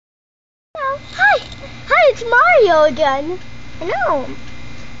it's Mario again. I know.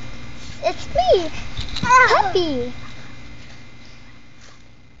 It's me, Puppy.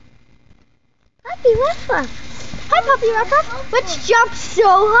 Puppy Ruff. Hi, Puppy Ruff. Let's jump so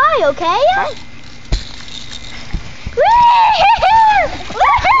high, okay?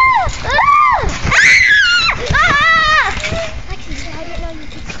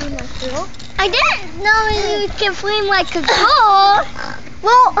 I didn't know you can swim like a girl.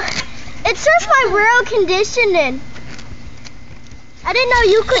 Well, it's just my real conditioning. I didn't know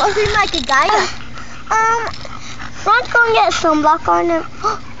you could swim like a guy. Let's go and get sunblock on him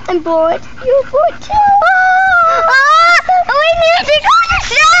and blow it. You would too. We need to go to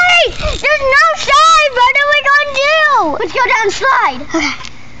slide. There's no slide. What are we gonna do? Let's go down the slide.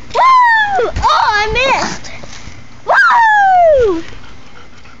 Woo! Oh, I missed. Woo!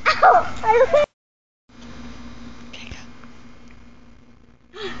 Ow!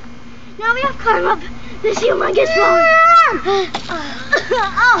 Now we have to climb up this humongous wall.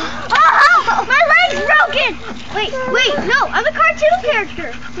 My leg's broken! Wait, no, I'm a cartoon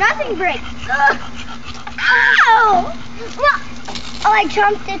character. Nothing breaks. Ow! Oh, I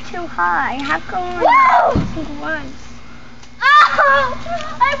jumped it too high. How come once? Oh!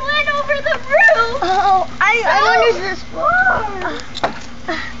 I went over the roof! Oh, I wonder this floor.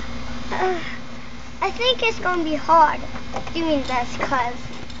 I think it's going to be hard doing this because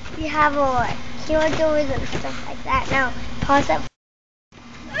we have a kilo doors and stuff like that. Now, pause it.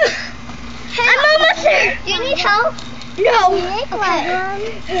 I'm almost there. Do you need help? No. Okay.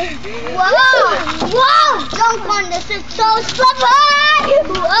 Whoa! Jump on this. It's so slippery.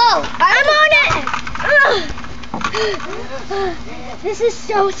 Whoa! I'm on it. This is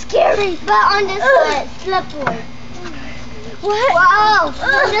so scary. But on this side, it's slippery. What? Wow!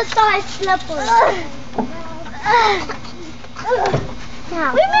 On this side, it's slippery.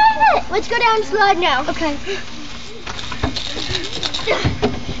 Now, we made it! Let's go down the slide now. Okay.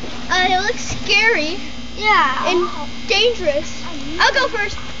 It looks scary. Yeah. And dangerous. I'll go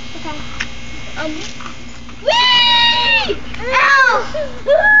first. Okay. Whee! Ow!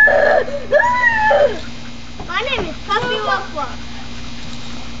 My name is Puppy Ruff.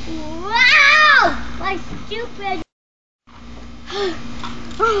 Wow! My stupid.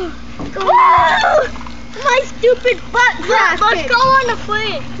 My stupid butt crack. Let's go on the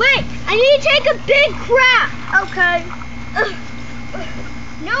plane. Wait, I need to take a big crap. Okay.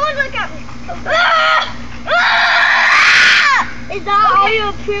 No one look at me. Is that all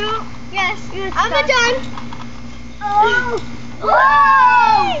you poop? Yes. I'm done. Oh.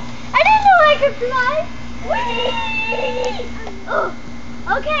 Whoa! I didn't know I could fly. Whee! Oh.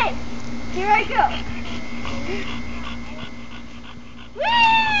 Okay. Here I go. Whee!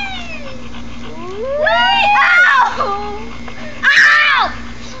 Ow! Ow!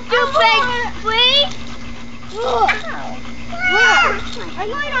 Stupid flea! I'm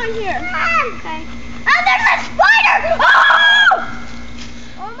going on here. Okay. And there's a spider! Oh!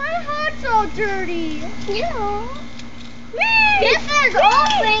 Oh, my hat's all dirty. Yeah. This is all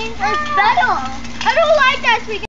things are better. I don't like that.